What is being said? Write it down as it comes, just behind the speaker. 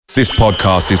This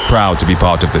podcast is proud to be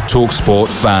part of the TalkSport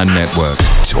Fan Network.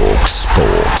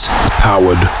 TalkSport.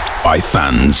 Powered by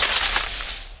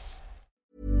fans.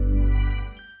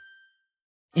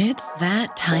 It's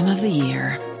that time of the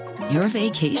year. Your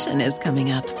vacation is coming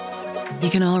up. You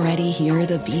can already hear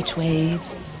the beach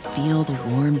waves, feel the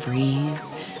warm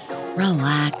breeze,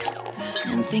 relax,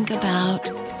 and think about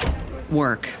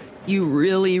work. You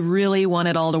really, really want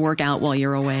it all to work out while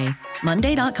you're away.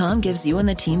 Monday.com gives you and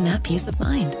the team that peace of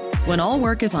mind. When all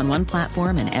work is on one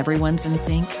platform and everyone's in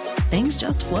sync, things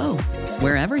just flow.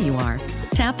 Wherever you are,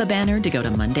 tap the banner to go to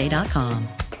Monday.com.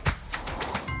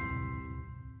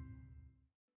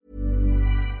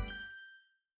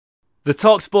 The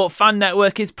TalkSport Fan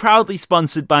Network is proudly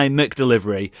sponsored by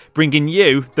McDelivery, bringing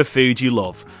you the food you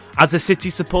love. As a City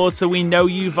supporter, we know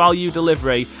you value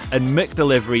delivery, and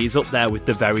McDelivery is up there with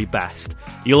the very best.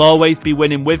 You'll always be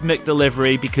winning with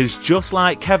McDelivery because just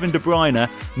like Kevin De Bruyne,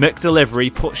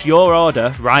 McDelivery puts your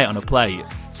order right on a plate.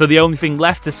 So the only thing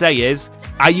left to say is,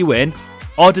 are you in?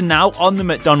 Order now on the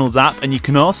McDonald's app, and you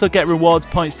can also get rewards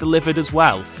points delivered as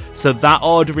well. So that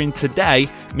ordering today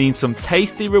means some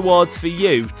tasty rewards for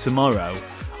you tomorrow.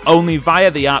 Only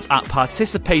via the app at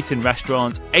participating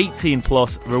restaurants. 18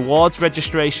 plus, rewards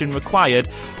registration required,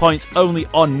 points only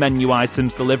on menu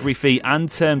items, delivery fee and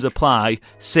terms apply.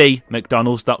 See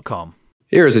mcdonalds.com.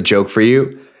 Here is a joke for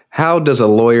you. How does a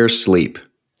lawyer sleep?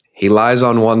 He lies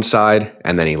on one side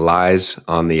and then he lies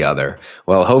on the other.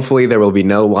 Well, hopefully there will be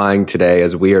no lying today,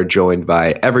 as we are joined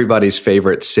by everybody's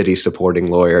favorite City supporting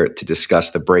lawyer to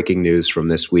discuss the breaking news from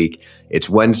this week.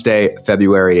 It's Wednesday,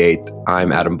 February 8th.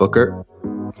 I'm Adam Booker.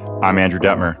 I'm Andrew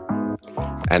Detmer.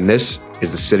 And this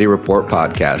is the City Report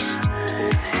Podcast.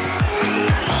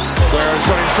 Guerrero's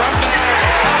got in front there.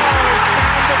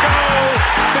 Found the goal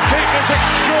to keep this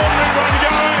extraordinary run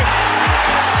going.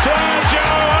 Sergio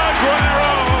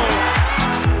Aguero.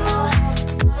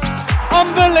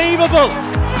 Unbelievable.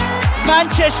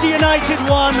 Manchester United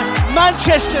 1,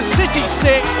 Manchester City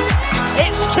 6.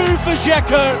 It's 2 for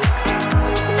Dzeko.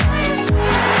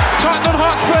 Tottenham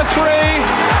Hotspur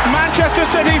 3, Manchester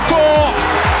City 4.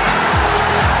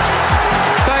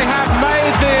 They have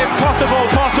made the impossible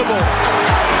possible.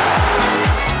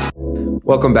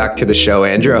 Welcome back to the show,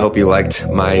 Andrew. I hope you liked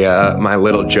my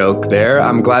little joke there.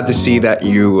 I'm glad to see that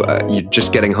you're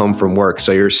just getting home from work,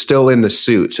 so you're still in the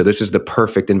suit. So this is the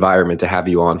perfect environment to have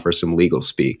you on for some legal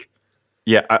speak.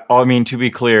 Yeah, I mean, to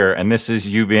be clear, and this is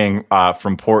you being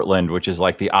from Portland, which is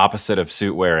like the opposite of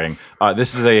suit wearing.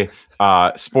 This is a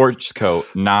sports coat,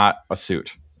 not a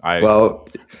suit. Well,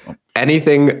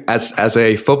 anything as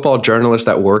a football journalist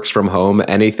that works from home,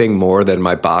 anything more than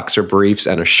my boxer briefs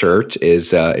and a shirt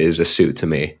is a suit to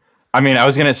me. I mean, I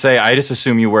was going to say, I just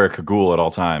assume you wear a cagoule at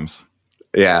all times.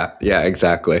 Yeah,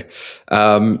 exactly.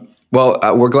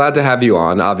 We're glad to have you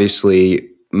on. Obviously,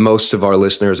 most of our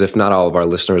listeners, if not all of our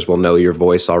listeners, will know your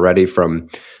voice already from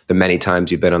the many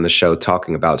times you've been on the show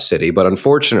talking about City. But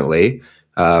unfortunately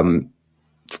and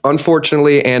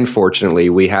fortunately,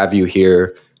 we have you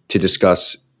here to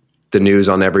discuss the news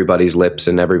on everybody's lips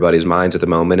and everybody's minds at the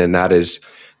moment. And that is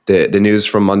the news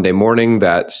from Monday morning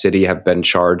that City have been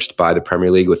charged by the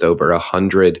Premier League with over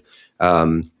 100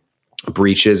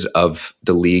 breaches of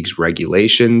the league's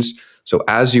regulations. So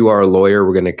as you are a lawyer,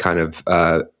 we're going to kind of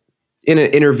in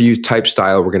an interview type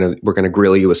style, we're gonna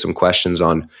grill you with some questions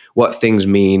on what things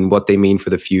mean, what they mean for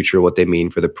the future, what they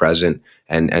mean for the present,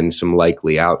 and some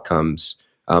likely outcomes.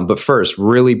 But first,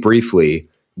 really briefly,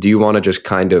 do you want to just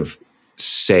kind of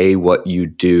say what you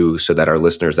do so that our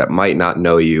listeners that might not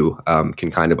know you can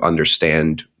kind of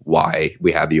understand why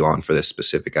we have you on for this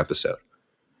specific episode?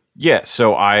 Yeah,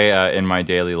 so I, in my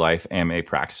daily life, am a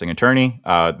practicing attorney.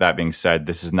 That being said,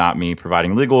 this is not me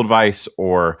providing legal advice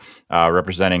or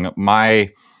representing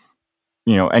my,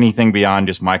 anything beyond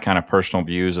just my kind of personal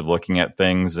views of looking at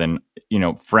things. And,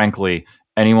 frankly,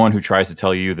 anyone who tries to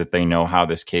tell you that they know how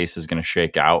this case is going to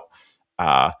shake out,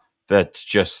 that's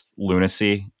just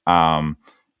lunacy.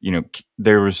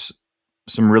 There's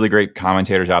some really great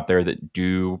commentators out there that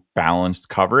do balanced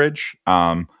coverage.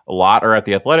 A lot are at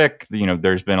The Athletic.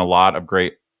 There's been a lot of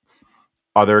great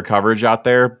other coverage out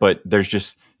there, but there's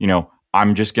just,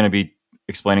 I'm just going to be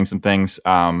explaining some things.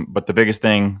 But the biggest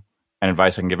thing and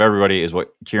advice I can give everybody is what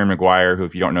Kieran Maguire, who,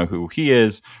 if you don't know who he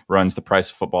is, runs the Price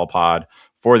of Football pod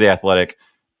for The Athletic,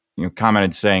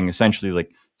 commented saying essentially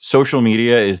like social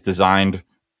media is designed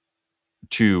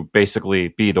to basically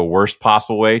be the worst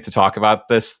possible way to talk about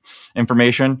this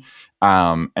information.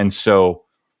 And so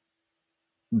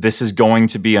this is going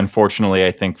to be, unfortunately,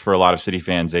 I think for a lot of City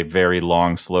fans, a very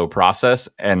long, slow process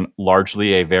and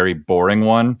largely a very boring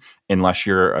one, unless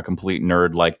you're a complete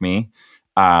nerd like me.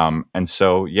 And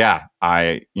so, yeah,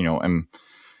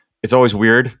 it's always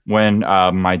weird when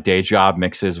my day job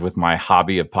mixes with my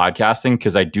hobby of podcasting,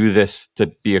 because I do this to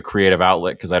be a creative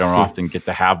outlet, because I don't often get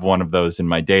to have one of those in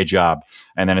my day job.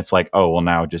 And then it's like, oh, well,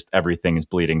 now just everything is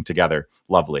bleeding together.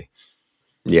 Lovely.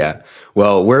 Yeah.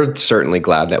 Well, we're certainly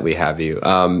glad that we have you.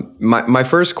 My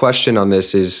first question on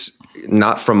this is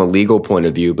not from a legal point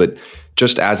of view, but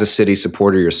just as a City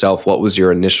supporter yourself, what was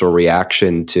your initial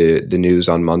reaction to the news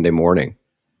on Monday morning?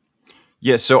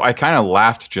 Yeah, so I kind of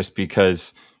laughed just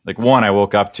because, like, one, I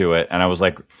woke up to it and I was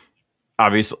like,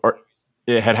 obviously,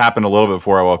 it had happened a little bit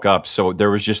before I woke up. So there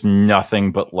was just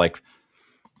nothing but like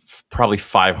probably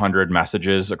 500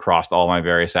 messages across all my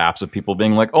various apps of people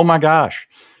being like, oh my gosh.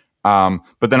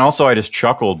 But then also I just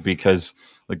chuckled because,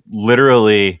 like,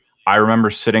 literally I remember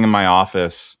sitting in my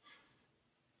office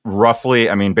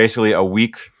basically a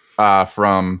week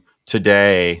from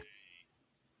today,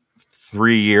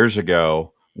 3 years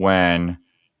ago, when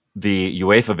the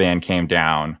UEFA ban came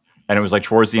down, and it was like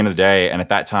towards the end of the day. And at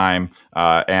that time,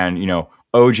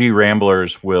 OG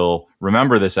Ramblers will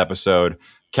remember this episode.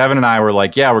 Kevin and I were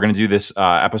like, yeah, we're going to do this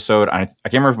episode. I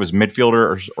can't remember if it was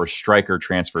midfielder or striker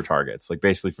transfer targets, like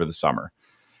basically for the summer.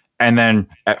 And then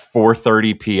at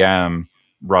 4:30 p.m.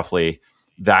 roughly,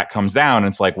 that comes down.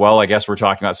 And it's like, well, I guess we're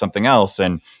talking about something else.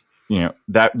 And,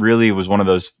 that really was one of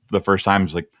the first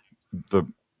times like the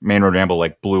Main Road Ramble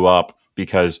like blew up,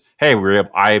 because, hey,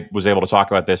 I was able to talk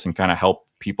about this and kind of help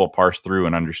people parse through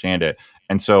and understand it.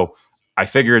 And so I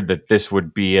figured that this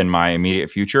would be in my immediate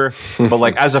future. But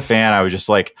like as a fan, I was just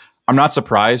like, I'm not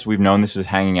surprised. We've known this is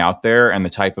hanging out there, and the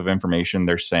type of information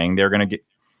they're saying they're going to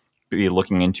be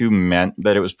looking into meant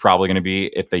that it was probably going to be,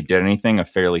 if they did anything, a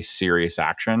fairly serious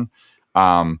action.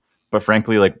 But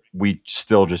frankly, like,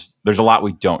 there's a lot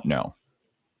we don't know.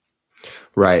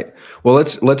 Right. Well,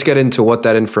 let's get into what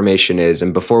that information is.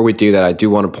 And before we do that, I do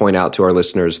want to point out to our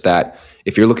listeners that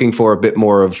if you're looking for a bit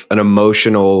more of an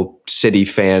emotional City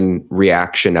fan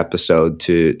reaction episode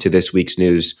to this week's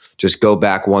news, just go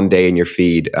back one day in your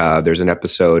feed. There's an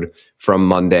episode from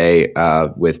Monday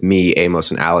with me,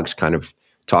 Amos, and Alex kind of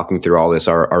talking through all this,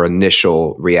 our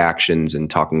initial reactions and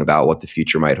talking about what the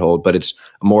future might hold. But it's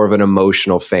more of an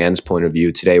emotional fan's point of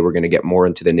view. Today, we're going to get more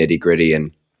into the nitty gritty,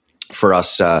 and for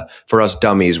us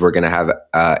dummies, we're going to have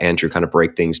Andrew kind of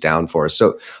break things down for us.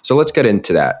 So let's get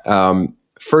into that.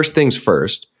 First things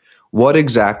first, what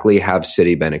exactly have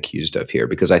City been accused of here?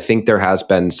 Because I think there has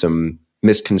been some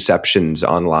misconceptions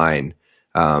online,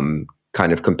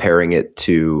 kind of comparing it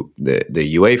to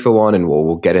the UEFA one, and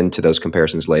we'll get into those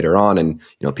comparisons later on. And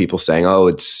people saying, oh,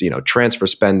 it's transfer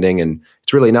spending, and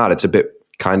it's really not. It's a bit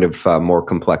kind of more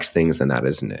complex things than that,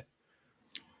 isn't it?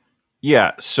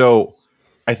 Yeah. So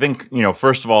I think,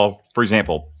 first of all, for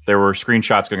example, there were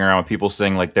screenshots going around with people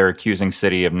saying like they're accusing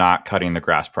City of not cutting the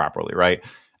grass properly, right?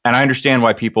 And I understand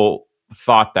why people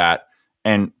thought that.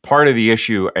 And part of the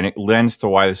issue, and it lends to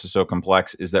why this is so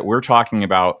complex, is that we're talking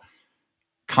about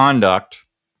conduct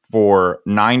for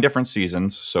 9 different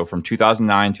seasons. So from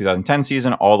 2009, 2010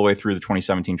 season, all the way through the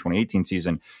 2017, 2018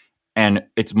 season. And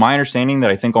it's my understanding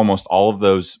that I think almost all of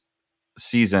those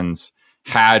seasons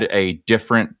had a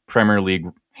different Premier League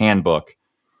handbook.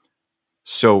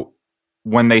 So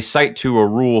when they cite to a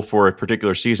rule for a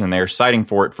particular season, they are citing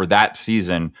for it for that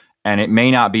season, and it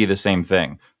may not be the same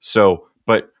thing. So,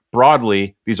 but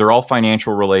broadly, these are all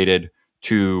financial related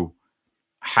to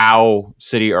how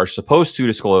City are supposed to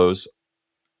disclose,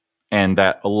 and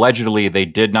that allegedly they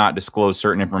did not disclose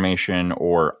certain information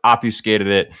or obfuscated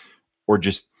it or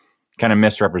just kind of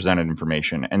misrepresented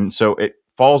information. And so it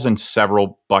falls in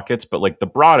several buckets, but like the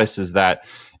broadest is that,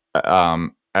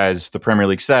 as the Premier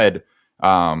League said,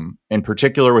 in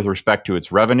particular with respect to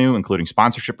its revenue, including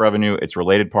sponsorship revenue, its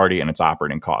related party, and its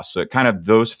operating costs. So it kind of,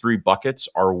 those 3 buckets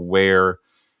are where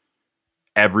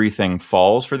everything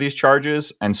falls for these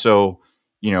charges. And so,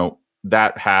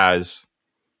 that has,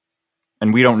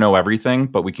 and we don't know everything,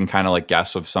 but we can kind of like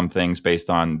guess of some things based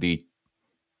on the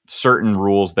certain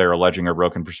rules they're alleging are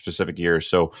broken for specific years.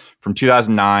 So from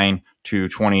 2009 to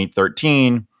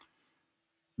 2013,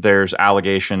 there's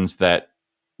allegations that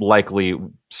likely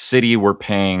City were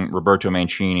paying Roberto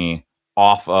Mancini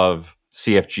off of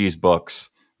CFG's books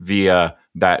via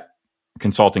that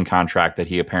consulting contract that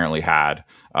he apparently had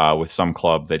with some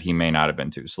club that he may not have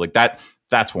been to. So like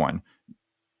that's one.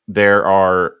 There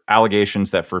are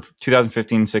allegations that for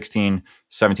 2015, 16,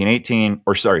 17, 18,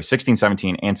 or sorry, 16,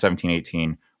 17 and 17,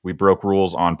 18, we broke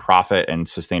rules on profit and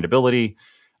sustainability.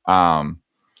 Now,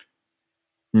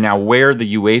 where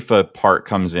the UEFA part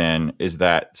comes in is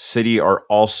that City are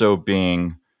also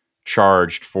being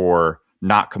charged for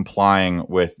not complying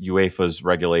with UEFA's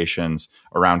regulations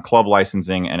around club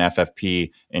licensing and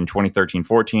FFP in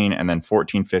 2013-14 and then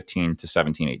 14-15 to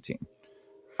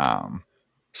 17-18.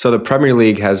 So the Premier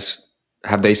League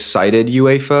have they cited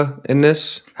UEFA in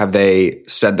this? Have they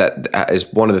said that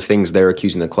is one of the things they're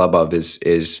accusing the club of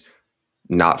is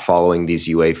not following these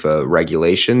UEFA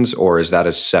regulations, or is that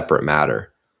a separate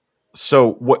matter?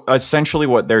 So essentially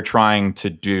what they're trying to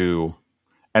do,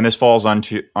 and this falls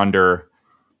under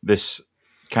this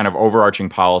kind of overarching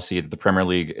policy that the Premier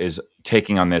League is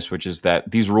taking on this, which is that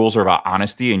these rules are about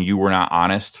honesty and you were not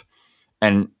honest.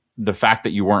 And the fact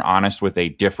that you weren't honest with a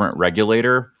different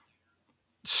regulator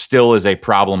still is a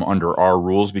problem under our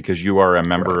rules because you are a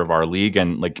member of our league.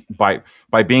 And like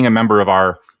by being a member of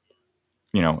our,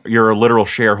 you're a literal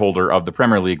shareholder of the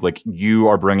Premier League, like you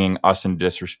are bringing us in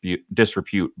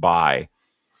disrepute by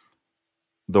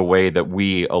the way that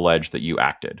we allege that you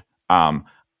acted.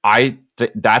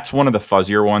 That's one of the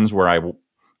fuzzier ones where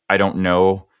I don't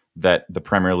know that the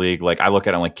Premier League, like I look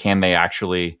at it like, can they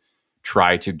actually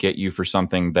try to get you for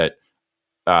something that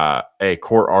a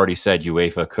court already said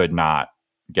UEFA could not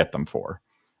get them for?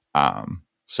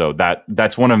 So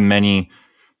that's one of many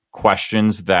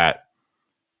questions that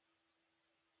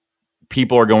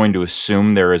people are going to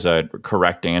assume there is a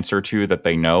correct answer to that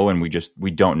they know, and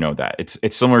we don't know that.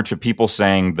 It's similar to people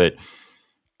saying that,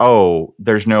 oh,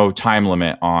 there's no time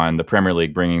limit on the Premier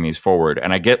League bringing these forward.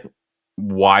 And I get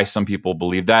why some people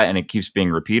believe that, and it keeps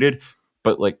being repeated.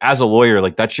 But like as a lawyer,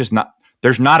 like that's just not,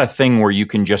 there's not a thing where you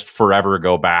can just forever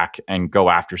go back and go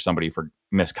after somebody for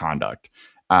misconduct.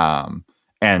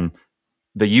 And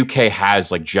the UK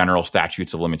has like general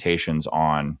statutes of limitations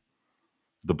on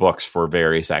the books for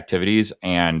various activities.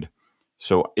 And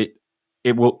so it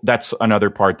will, that's another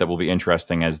part that will be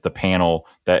interesting as the panel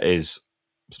that is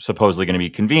supposedly going to be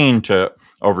convened to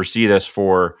oversee this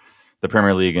for the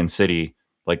Premier League and City.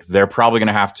 Like they're probably going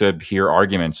to have to hear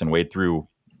arguments and wade through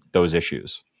those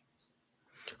issues.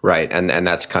 Right. And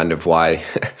that's kind of why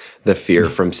the fear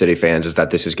from City fans is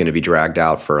that this is going to be dragged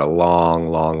out for a long,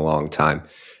 long, long time.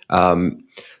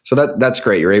 So that's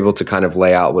great. You're able to kind of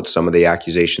lay out what some of the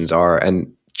accusations are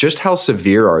and just how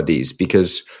severe are these?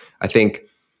 Because I think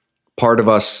part of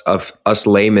us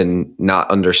laymen not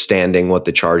understanding what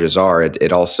the charges are,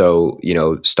 it also,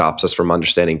 stops us from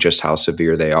understanding just how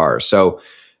severe they are. So,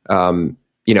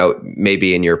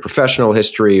 maybe in your professional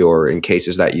history or in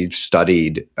cases that you've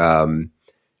studied,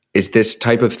 is this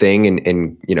type of thing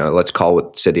in let's call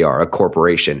what City are, a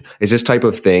corporation. Is this type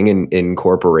of thing in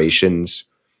corporations?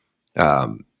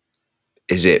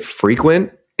 Is it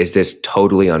frequent? Is this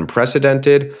totally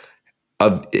unprecedented?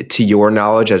 To your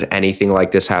knowledge, has anything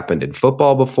like this happened in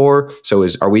football before? So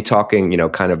are we talking,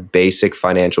 kind of basic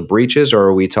financial breaches, or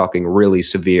are we talking really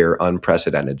severe,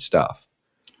 unprecedented stuff?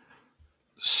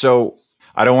 So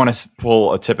I don't want to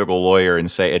pull a typical lawyer and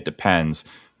say it depends,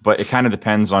 but it kind of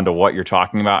depends on to what you're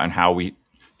talking about and how we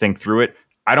think through it.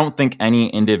 I don't think any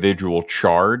individual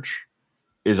charge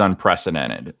is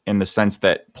unprecedented in the sense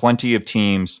that plenty of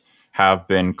teams have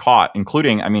been caught,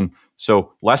 including,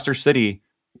 so Leicester City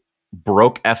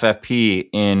broke FFP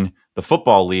in the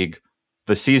Football League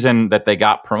the season that they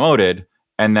got promoted,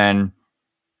 and then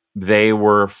they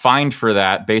were fined for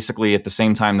that basically at the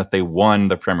same time that they won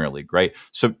the Premier League, right?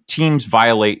 So teams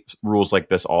violate rules like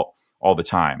this all the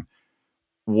time.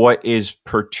 What is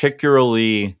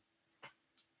particularly,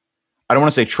 I don't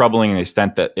want to say troubling in the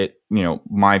extent that it,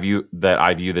 my view that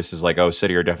I view this as like, oh,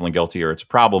 City are definitely guilty or it's a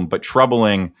problem, but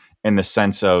troubling in the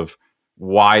sense of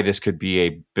why this could be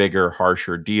a bigger,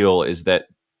 harsher deal is that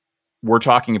we're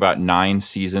talking about 9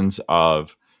 seasons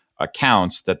of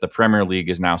accounts that the Premier League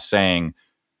is now saying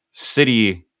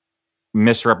City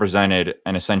misrepresented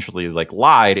and essentially like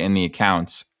lied in the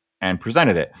accounts and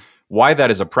presented it. Why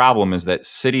that is a problem is that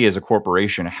City as a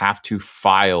corporation have to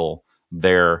file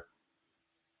their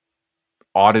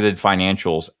audited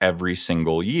financials every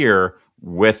single year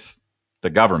with the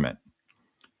government.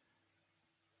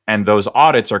 And those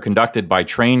audits are conducted by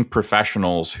trained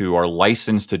professionals who are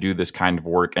licensed to do this kind of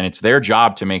work. And it's their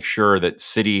job to make sure that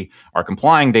City are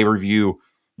complying. They review,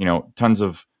 tons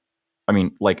of,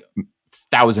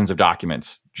 thousands of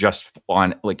documents just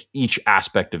on like each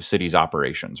aspect of City's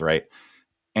operations, right?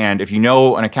 And if you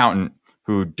know an accountant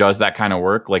who does that kind of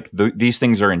work, like these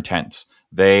things are intense.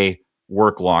 They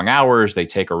work long hours. They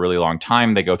take a really long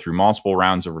time. They go through multiple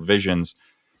rounds of revisions.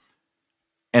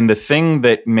 And the thing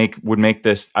that would make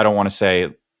this, I don't want to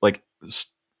say like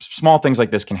small things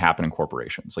like this can happen in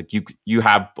corporations. Like you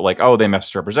have like, oh, they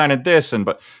misrepresented this.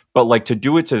 But like to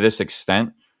do it to this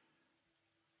extent,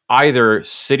 either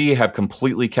City have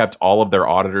completely kept all of their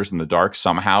auditors in the dark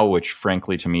somehow, which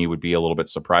frankly to me would be a little bit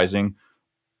surprising,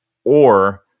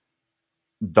 or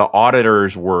the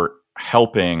auditors were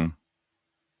helping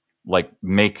like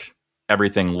make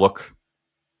everything look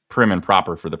prim and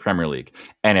proper for the Premier League.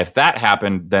 And if that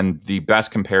happened, then the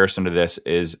best comparison to this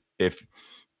is if,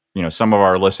 some of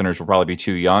our listeners will probably be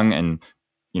too young and,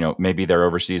 maybe they're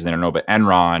overseas, they don't know, but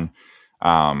Enron,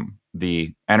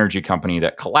 the energy company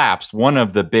that collapsed, one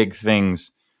of the big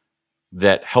things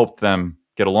that helped them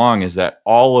get along is that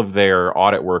all of their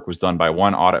audit work was done by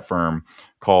one audit firm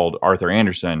called Arthur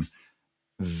Andersen.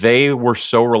 They were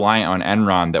so reliant on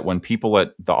Enron that when people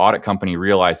at the audit company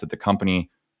realized that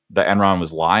that Enron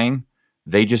was lying,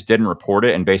 they just didn't report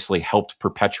it and basically helped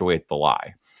perpetuate the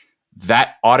lie.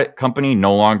 That audit company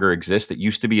no longer exists. It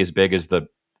used to be as big as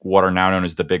what are now known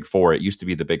as the Big Four. It used to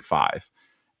be the Big Five.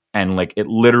 And like it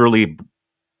literally,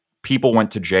 people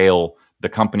went to jail. The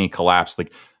company collapsed.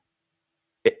 Like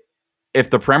if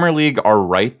the Premier League are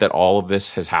right that all of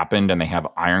this has happened and they have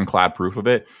ironclad proof of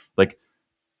it, like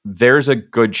there's a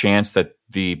good chance that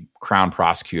the Crown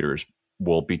prosecutors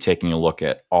will be taking a look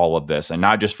at all of this, and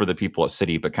not just for the people at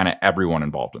City, but kind of everyone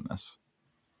involved in this.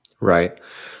 Right.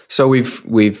 So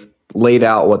we've laid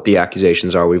out what the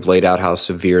accusations are. We've laid out how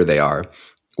severe they are.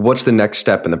 What's the next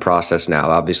step in the process now?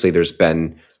 Obviously, there's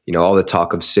been all the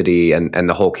talk of City and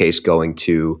the whole case going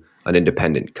to an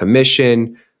independent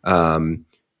commission.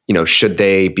 Should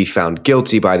they be found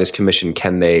guilty by this commission?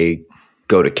 Can they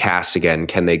go to CAS again?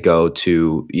 Can they go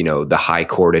to, the High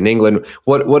Court in England?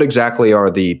 What exactly are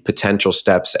the potential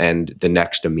steps and the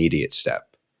next immediate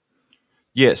step?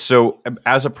 Yeah, so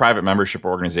as a private membership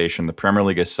organization, the Premier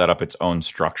League has set up its own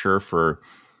structure for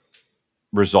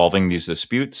resolving these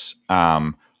disputes.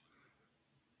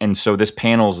 And so this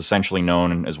panel is essentially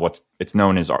known as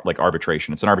like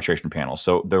arbitration. It's an arbitration panel.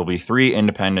 So there will be 3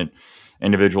 independent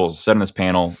individuals sit in this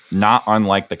panel, not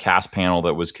unlike the CAS panel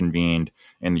that was convened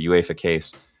in the UEFA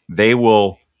case. They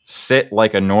will sit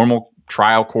like a normal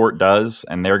trial court does,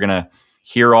 and they're going to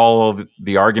hear all of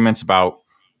the arguments about,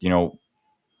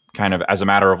 kind of as a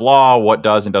matter of law, what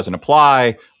does and doesn't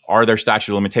apply. Are there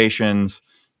statute of limitations?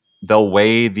 They'll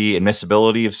weigh the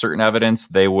admissibility of certain evidence.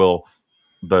 They will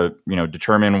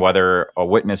determine whether a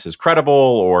witness is credible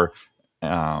or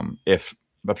if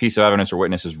a piece of evidence or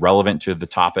witness is relevant to the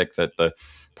topic that the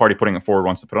party putting it forward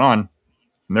wants to put on,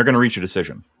 and they're going to reach a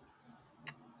decision.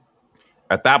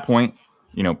 At that point,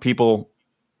 people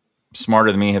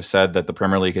smarter than me have said that the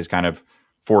Premier League has kind of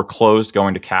foreclosed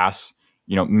going to CAS.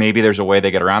 Maybe there's a way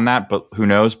they get around that, but who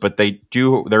knows? But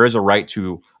there is a right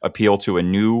to appeal to a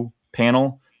new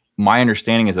panel. My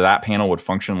understanding is that panel would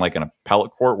function like an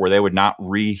appellate court where they would not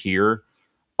rehear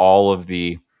all of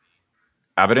the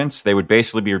evidence. They would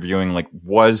basically be reviewing, like,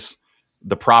 was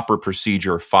the proper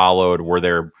procedure followed? Were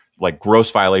there like gross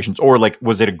violations, or like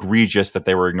was it egregious that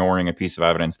they were ignoring a piece of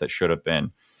evidence that should have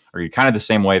been? Or kind of the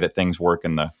same way that things work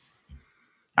in the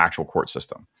actual court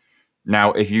system.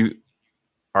 Now, if you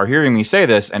are hearing me say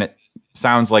this and it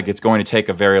sounds like it's going to take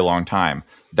a very long time,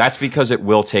 that's because it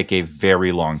will take a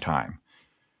very long time.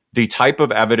 The type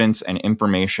of evidence and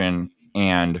information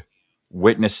and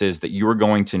witnesses that you are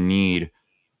going to need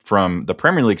from the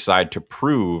Premier League side to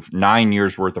prove 9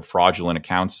 years worth of fraudulent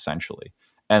accounts, essentially,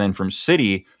 and then from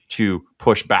City to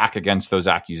push back against those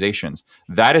accusations,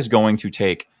 that is going to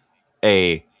take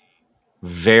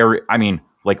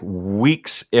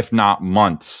weeks, if not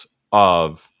months,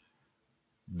 of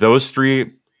those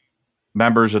 3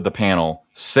 members of the panel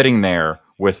sitting there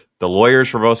with the lawyers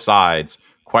for both sides,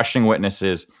 questioning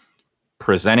witnesses,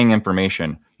 presenting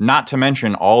information, not to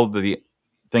mention all of the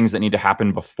things that need to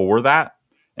happen before that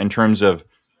in terms of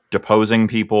deposing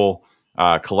people,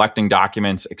 collecting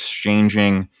documents,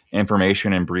 exchanging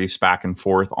information and briefs back and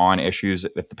forth on issues.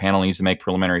 If the panel needs to make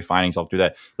preliminary findings, I'll do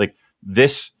that. Like,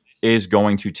 this is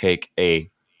going to take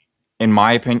in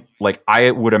my opinion, like, I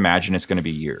would imagine it's going to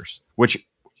be years, which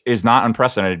is not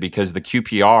unprecedented because the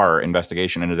QPR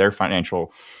investigation into their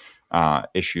financial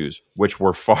issues, which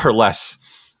were far less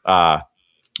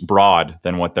broad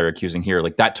than what they're accusing here,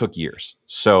 like, that took years.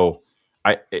 So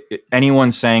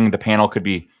anyone saying the panel could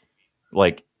be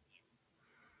like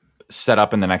set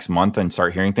up in the next month and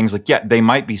start hearing things, like, yeah, they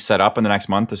might be set up in the next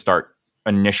month to start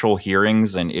initial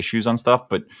hearings and issues on stuff,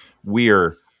 but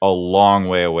we're a long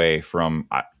way away from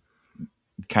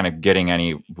kind of getting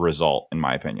any result, in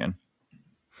my opinion.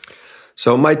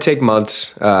 So it might take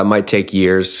months, might take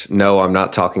years. No, I'm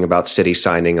not talking about City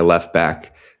signing a left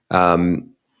back.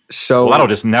 So that'll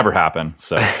just never happen.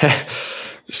 So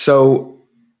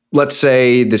let's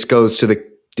say this goes to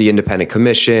the independent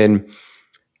commission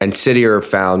and City are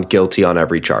found guilty on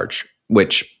every charge,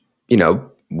 which,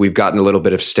 we've gotten a little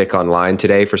bit of stick online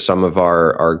today for some of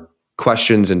our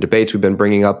questions and debates we've been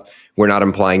bringing up, we're not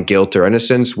implying guilt or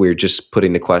innocence. We're just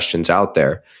putting the questions out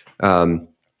there.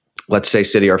 Let's say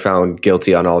City are found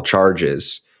guilty on all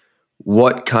charges.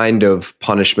 What kind of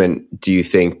punishment do you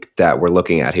think that we're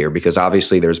looking at here? Because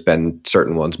obviously there's been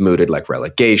certain ones mooted, like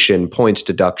relegation, points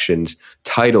deductions,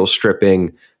 title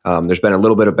stripping. There's been a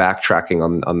little bit of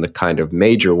backtracking on the kind of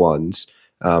major ones.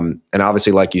 And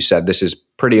obviously, like you said, this is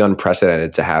pretty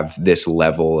unprecedented to have this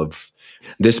level of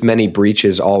this many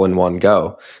breaches all in one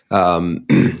go.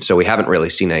 So we haven't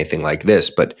really seen anything like this.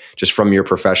 But just from your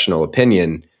professional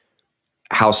opinion,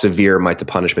 how severe might the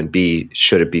punishment be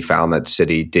should it be found that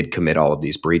City did commit all of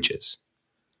these breaches?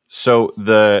 So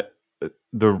the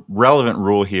relevant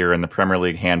rule here in the Premier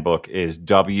League handbook is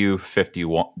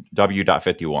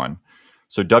W.51.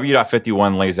 So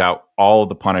W.51 lays out all of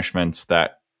the punishments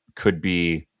that could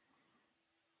be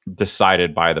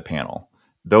decided by the panel.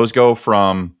 Those go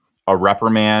from a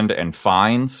reprimand and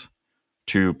fines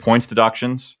to points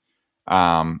deductions,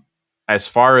 as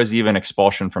far as even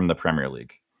expulsion from the Premier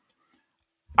League.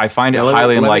 I find it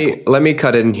highly unlikely. Let me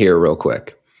cut in here real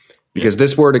quick, because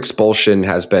this word expulsion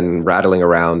has been rattling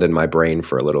around in my brain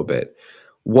for a little bit.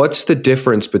 What's the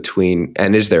difference between,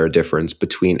 and is there a difference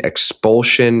between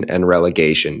expulsion and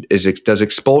relegation? Does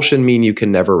expulsion mean you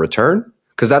can never return?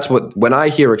 Because that's when I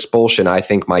hear expulsion, I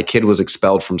think my kid was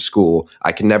expelled from school.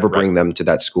 I can never bring them to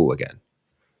that school again.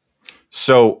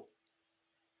 So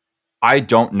I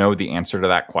don't know the answer to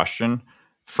that question.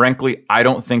 Frankly, I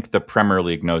don't think the Premier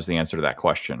League knows the answer to that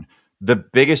question. The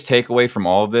biggest takeaway from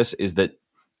all of this is that,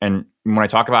 and when I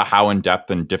talk about how in-depth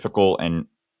and difficult and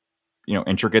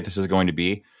intricate this is going to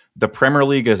be, the Premier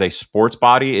League as a sports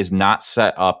body is not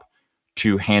set up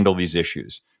to handle these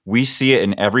issues. We see it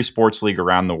in every sports league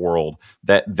around the world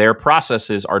that their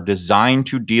processes are designed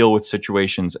to deal with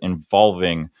situations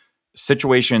involving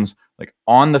situations like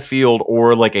on the field,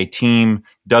 or like a team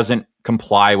doesn't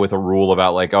comply with a rule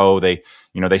about like, oh, they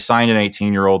signed an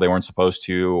 18-year-old they weren't supposed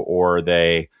to, or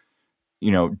they,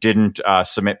 didn't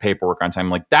submit paperwork on time.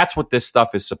 Like, that's what this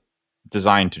stuff is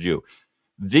designed to do.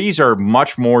 These are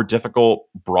much more difficult,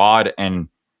 broad, and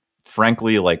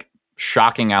frankly, like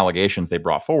shocking allegations they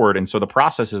brought forward. And so the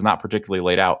process is not particularly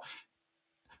laid out.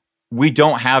 We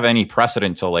don't have any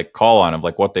precedent to like call on of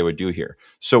like what they would do here.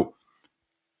 So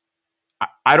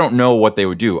I don't know what they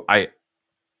would do. I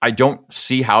don't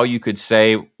see how you could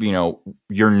say,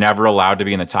 you're never allowed to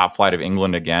be in the top flight of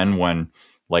England again, when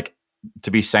like to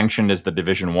be sanctioned as the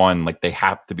Division 1, like they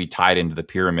have to be tied into the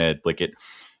pyramid. Like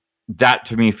that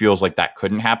to me feels like that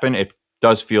couldn't happen. It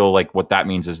does feel like what that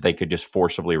means is they could just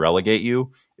forcibly relegate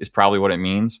you, is probably what it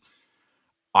means.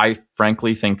 I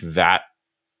frankly think that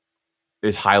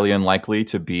is highly unlikely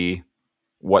to be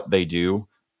what they do.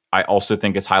 I also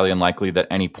think it's highly unlikely that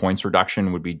any points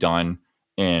reduction would be done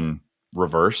in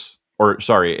reverse,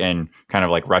 in kind of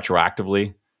like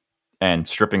retroactively and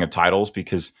stripping of titles,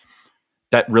 because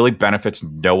that really benefits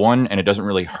no one and it doesn't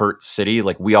really hurt City.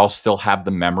 Like, we all still have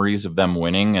the memories of them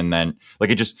winning, and then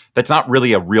like that's not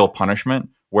really a real punishment.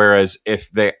 Whereas if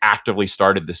they actively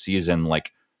started the season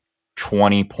like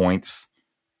 20 points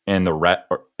in the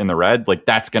red, like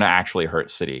that's going to actually hurt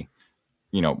City,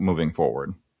 moving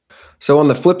forward. So on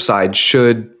the flip side,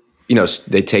 should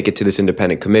they take it to this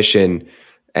independent commission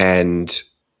and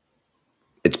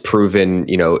it's proven,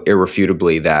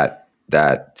 irrefutably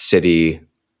that City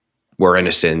were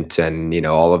innocent and,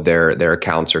 all of their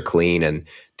accounts are clean, and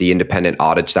the independent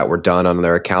audits that were done on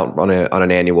their account on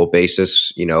an annual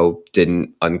basis,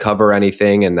 didn't uncover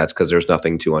anything, and that's because there's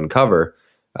nothing to uncover.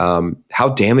 How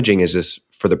damaging is this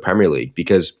for the Premier League?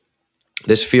 Because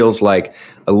this feels like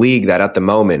a league that at the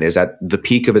moment is at the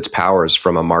peak of its powers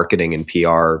from a marketing and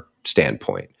PR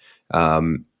standpoint.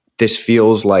 This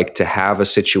feels like to have a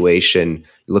situation,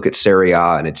 look at Serie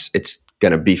A, and it's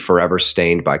going to be forever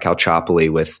stained by Calciopoli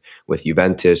with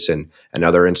Juventus and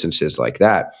other instances like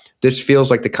that. This feels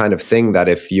like the kind of thing that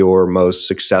if your most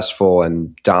successful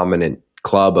and dominant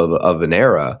club of an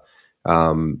era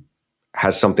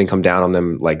has something come down on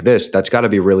them like this, that's got to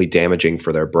be really damaging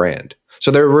for their brand.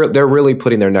 So they're really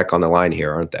putting their neck on the line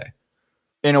here, aren't they?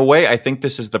 In a way, I think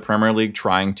this is the Premier League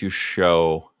trying to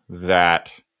show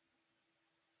that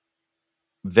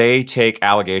they take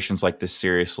allegations like this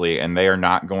seriously, and they are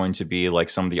not going to be like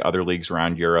some of the other leagues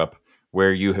around Europe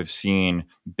where you have seen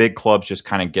big clubs just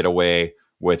kind of get away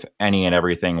with any and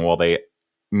everything while they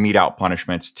mete out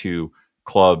punishments to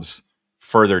clubs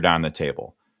further down the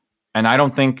table. And I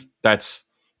don't think that's,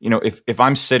 if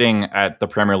I'm sitting at the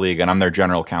Premier League and I'm their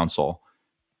general counsel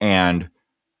and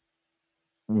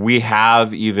we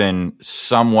have even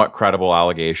somewhat credible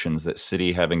allegations that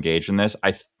City have engaged in this,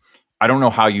 I don't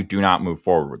know how you do not move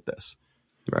forward with this.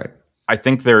 Right. I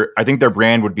think their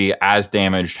brand would be as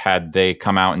damaged had they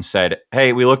come out and said,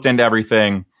 "Hey, we looked into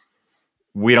everything.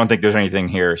 We don't think there's anything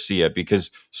here. See ya." Because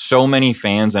so many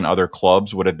fans and other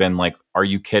clubs would have been like, "Are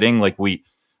you kidding? Like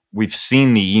we've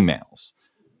seen the emails."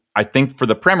 I think for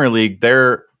the Premier League,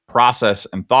 their process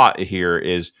and thought here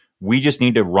is we just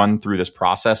need to run through this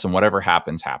process, and whatever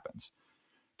happens, happens.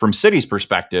 From City's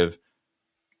perspective,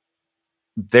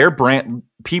 their brand,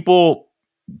 people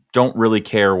don't really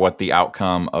care what the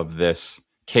outcome of this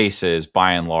case is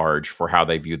by and large for how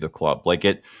they view the club. Like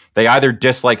they either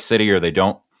dislike City or they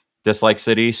don't dislike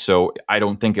City. So I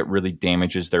don't think it really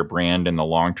damages their brand in the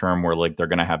long term, where like they're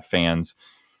going to have fans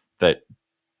that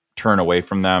turn away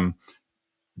from them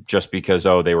just because,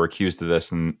 oh, they were accused of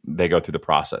this and they go through the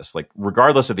process. Like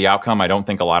regardless of the outcome, I don't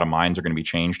think a lot of minds are going to be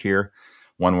changed here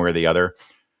one way or the other.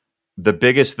 The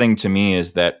biggest thing to me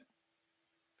is that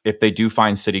if they do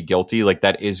find City guilty, like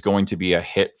that is going to be a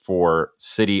hit for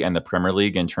City and the Premier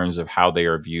League in terms of how they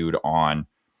are viewed on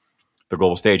the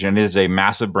global stage. And it is a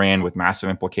massive brand with massive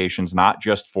implications, not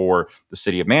just for the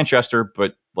city of Manchester,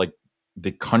 but like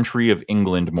the country of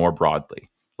England more broadly.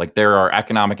 Like there are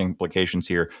economic implications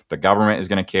here. The government is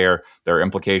going to care. There are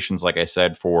implications, like I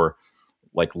said, for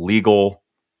like legal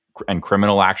and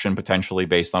criminal action potentially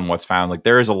based on what's found. Like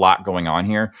there is a lot going on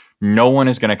here. No one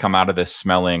is going to come out of this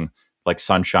smelling like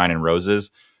sunshine and roses,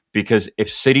 because if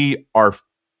City are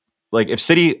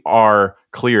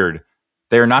cleared,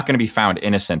 they're not going to be found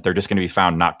innocent. They're just going to be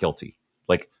found not guilty.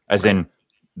 Like as in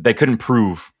they couldn't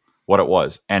prove what it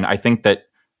was. And I think that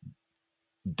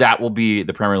will be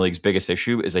the Premier League's biggest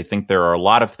issue. Is I think there are a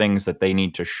lot of things that they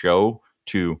need to show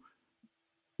to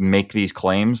make these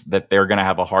claims that they're going to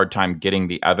have a hard time getting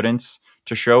the evidence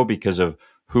to show because of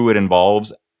who it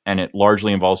involves. And it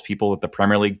largely involves people that the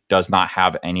Premier League does not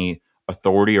have any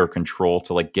authority or control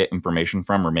to like get information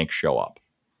from or make show up.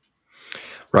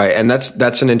 Right. And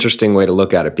that's an interesting way to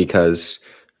look at it because,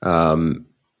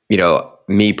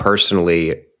 me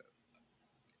personally,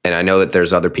 and I know that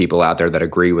there's other people out there that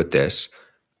agree with this,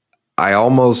 I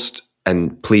almost,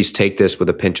 and please take this with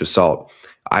a pinch of salt,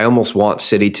 I almost want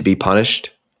City to be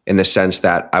punished in the sense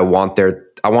that I want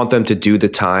them to do the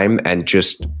time and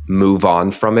just move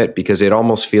on from it, because it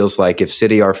almost feels like if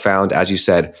City are found, as you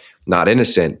said, not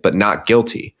innocent, but not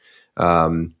guilty,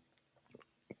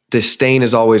 the stain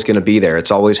is always going to be there.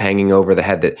 It's always hanging over the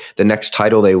head that the next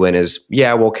title they win is,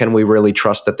 can we really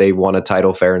trust that they won a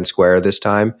title fair and square this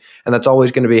time? And that's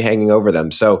always going to be hanging over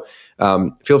them. So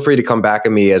feel free to come back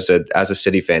at me as a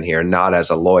City fan here, not as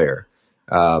a lawyer.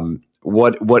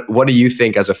 What do you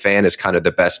think as a fan is kind of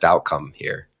the best outcome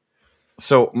here?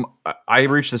 So I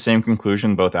reached the same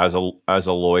conclusion both as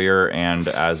a lawyer and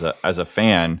as a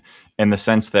fan, in the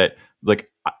sense that, like,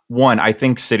 one, I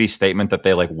think City's statement that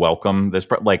they like welcome this,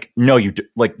 like, no, you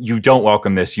don't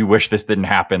welcome this. You wish this didn't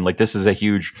happen. Like, this is a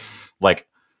huge, like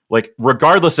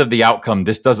regardless of the outcome,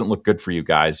 this doesn't look good for you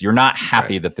guys. You're not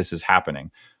happy that this is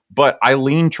happening. But I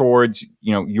lean towards,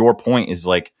 your point is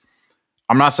like,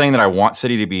 I'm not saying that I want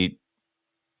City to be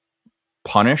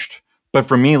punished, but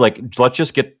for me, like, let's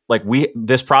just get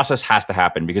this process has to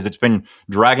happen, because it's been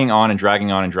dragging on and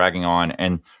dragging on and dragging on.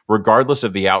 And regardless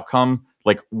of the outcome,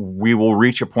 like, we will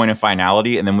reach a point of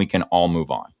finality and then we can all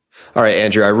move on. All right,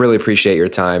 Andrew, I really appreciate your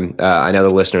time. I know the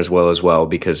listeners will as well,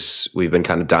 because we've been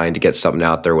kind of dying to get something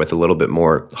out there with a little bit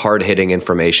more hard-hitting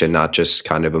information, not just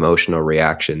kind of emotional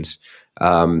reactions.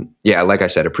 Like I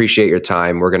said, appreciate your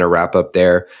time. We're going to wrap up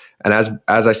there. And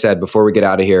as I said, before we get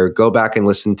out of here, go back and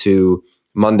listen to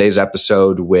Monday's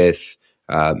episode with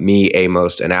me,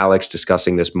 Amos, and Alex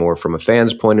discussing this more from a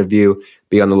fan's point of view.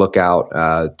 Be on the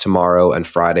lookout tomorrow and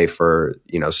Friday for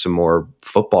some more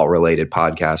football related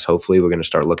podcasts. Hopefully, we're going to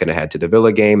start looking ahead to the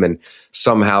Villa game and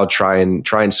somehow try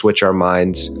and switch our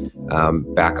minds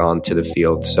back onto the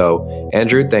field. So,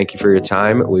 Andrew, thank you for your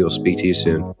time. We will speak to you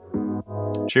soon.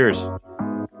 Cheers.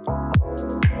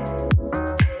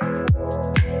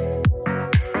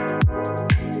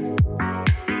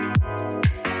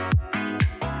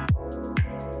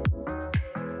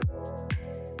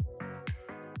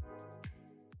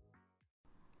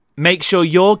 Make sure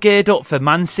you're geared up for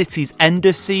Man City's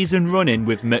end-of-season run-in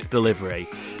with McDelivery.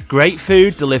 Great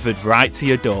food delivered right to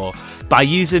your door. By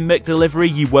using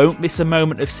McDelivery, you won't miss a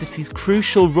moment of City's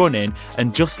crucial run-in,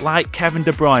 and just like Kevin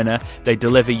De Bruyne, they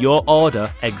deliver your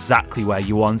order exactly where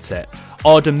you want it.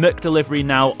 Order McDelivery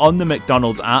now on the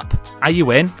McDonald's app. Are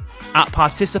you in? At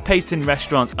participating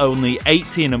restaurants only,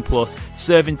 18 and plus,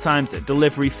 serving times,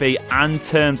 delivery fee and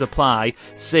terms apply.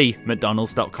 See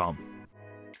mcdonalds.com.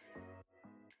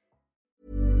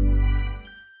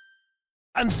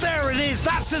 And there it is.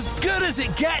 That's as good as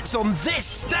it gets on this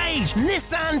stage.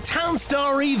 Nissan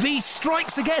Townstar EV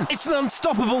strikes again. It's an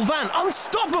unstoppable van.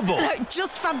 Unstoppable.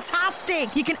 Just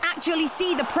fantastic. You can actually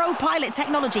see the ProPilot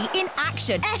technology in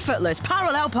action. Effortless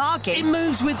parallel parking. It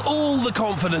moves with all the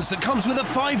confidence that comes with a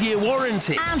 5-year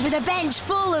warranty. And with a bench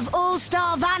full of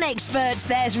all-star van experts,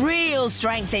 there's real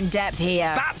strength in depth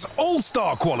here. That's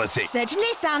all-star quality. Search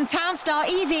Nissan Townstar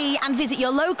EV and visit your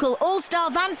local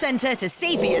all-star van centre to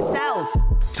see for yourself.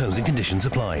 Terms and conditions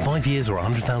apply. 5 years or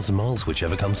 100,000 miles,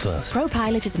 whichever comes first.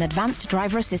 ProPilot is an advanced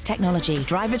driver assist technology.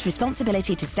 Driver's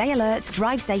responsibility to stay alert,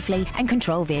 drive safely, and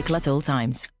control vehicle at all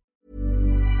times.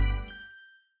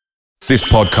 This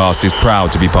podcast is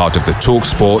proud to be part of the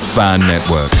TalkSport Fan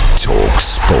Network.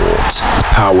 TalkSport.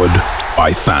 Powered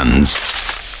by fans.